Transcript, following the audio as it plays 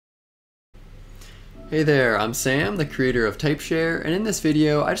Hey there, I'm Sam, the creator of Typeshare, and in this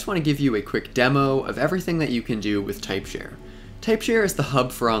video I just want to give you a quick demo of everything that you can do with Typeshare. Typeshare is the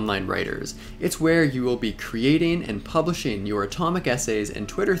hub for online writers. It's where you will be creating and publishing your atomic essays and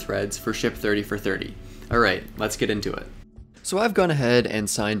Twitter threads for Ship 30 for 30. Alright, let's get into it. So I've gone ahead and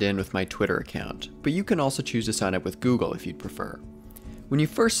signed in with my Twitter account, but you can also choose to sign up with Google if you'd prefer. When you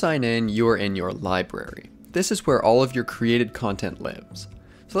first sign in, you're in your library. This is where all of your created content lives.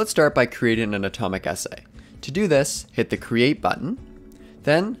 So let's start by creating an atomic essay. To do this, hit the Create button,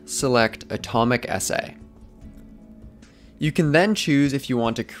 then select Atomic Essay. You can then choose if you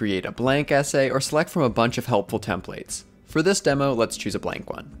want to create a blank essay or select from a bunch of helpful templates. For this demo, let's choose a blank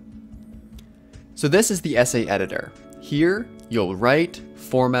one. So this is the essay editor. Here, you'll write,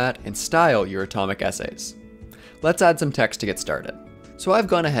 format, and style your atomic essays. Let's add some text to get started. So I've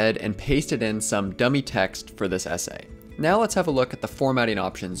gone ahead and pasted in some dummy text for this essay. Now let's have a look at the formatting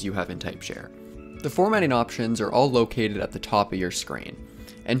options you have in Typeshare. The formatting options are all located at the top of your screen.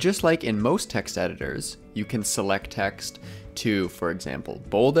 And just like in most text editors, you can select text to, for example,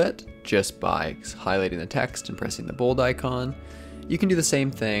 bold it just by highlighting the text and pressing the bold icon. You can do the same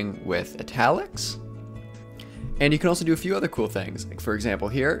thing with italics. And you can also do a few other cool things. Like for example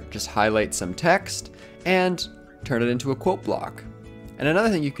here, just highlight some text and turn it into a quote block. And another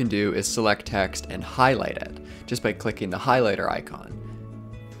thing you can do is select text and highlight it, just by clicking the highlighter icon.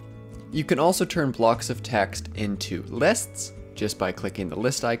 You can also turn blocks of text into lists, just by clicking the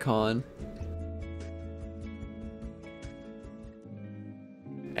list icon.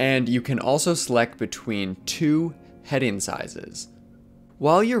 And you can also select between two heading sizes.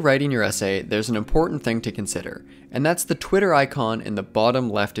 While you're writing your essay, there's an important thing to consider, and that's the Twitter icon in the bottom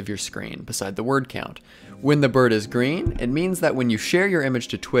left of your screen, beside the word count. When the bird is green, it means that when you share your image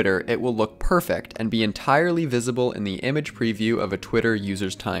to Twitter, it will look perfect and be entirely visible in the image preview of a Twitter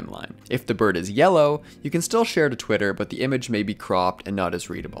user's timeline. If the bird is yellow, you can still share to Twitter, but the image may be cropped and not as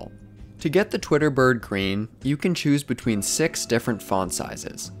readable. To get the Twitter bird green, you can choose between 6 different font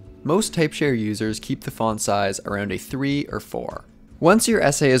sizes. Most Typeshare users keep the font size around a 3 or 4. Once your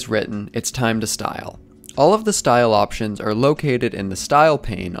essay is written, it's time to style. All of the style options are located in the Style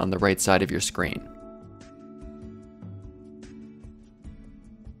pane on the right side of your screen.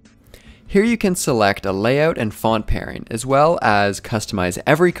 Here you can select a layout and font pairing, as well as customize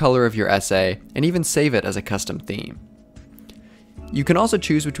every color of your essay and even save it as a custom theme. You can also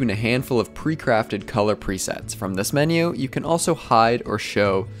choose between a handful of pre-crafted color presets. From this menu, you can also hide or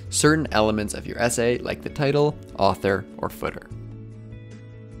show certain elements of your essay like the title, author, or footer.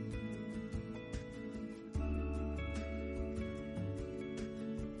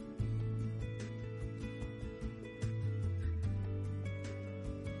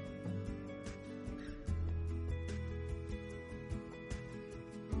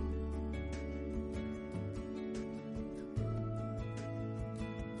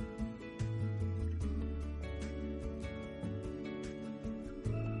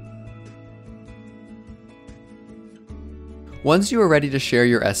 Once you are ready to share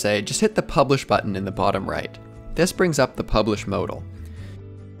your essay, just hit the Publish button in the bottom right. This brings up the Publish modal.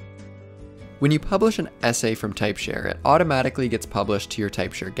 When you publish an essay from Typeshare, it automatically gets published to your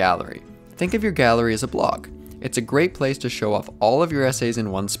Typeshare Gallery. Think of your gallery as a blog. It's a great place to show off all of your essays in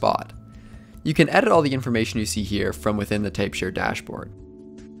one spot. You can edit all the information you see here from within the Typeshare dashboard.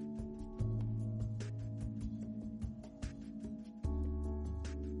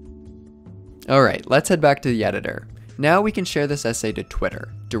 Alright, let's head back to the editor. Now we can share this essay to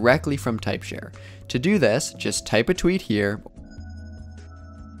Twitter, directly from Typeshare. To do this, just type a tweet here,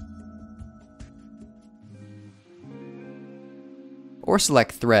 or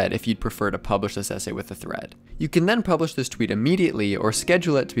select Thread if you'd prefer to publish this essay with a thread. You can then publish this tweet immediately or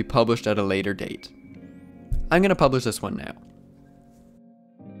schedule it to be published at a later date. I'm going to publish this one now.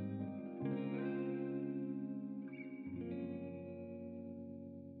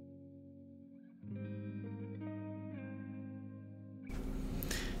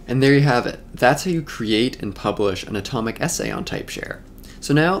 And there you have it. That's how you create and publish an atomic essay on Typeshare.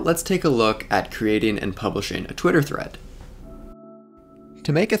 So now let's take a look at creating and publishing a Twitter thread.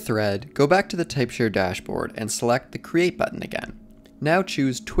 To make a thread, go back to the Typeshare dashboard and select the Create button again. Now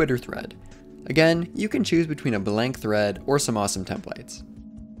choose Twitter thread. Again, you can choose between a blank thread or some awesome templates.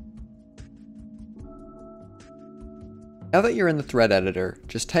 Now that you're in the thread editor,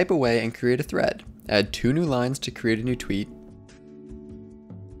 just type away and create a thread. Add 2 new lines to create a new tweet.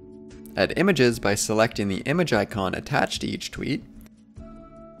 Add images by selecting the image icon attached to each tweet.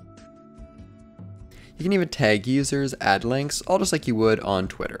 You can even tag users, add links, all just like you would on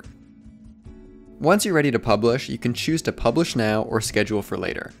Twitter. Once you're ready to publish, you can choose to publish now or schedule for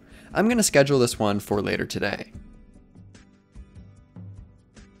later. I'm going to schedule this one for later today.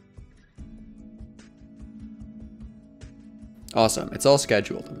 Awesome, it's all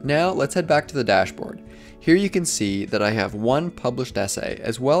scheduled. Now let's head back to the dashboard. Here you can see that I have one published essay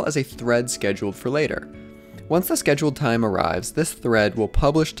as well as a thread scheduled for later. Once the scheduled time arrives, this thread will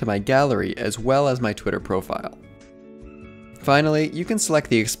publish to my gallery as well as my Twitter profile. Finally, you can select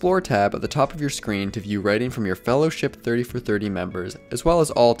the Explore tab at the top of your screen to view writing from your fellow Ship 30 for 30 members, as well as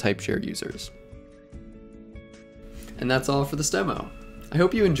all Typeshare users. And that's all for this demo. I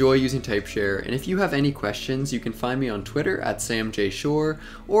hope you enjoy using Typeshare, and if you have any questions, you can find me on Twitter at SamJShore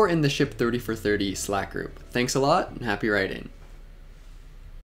or in the Ship 30 for 30 Slack group. Thanks a lot, and happy writing.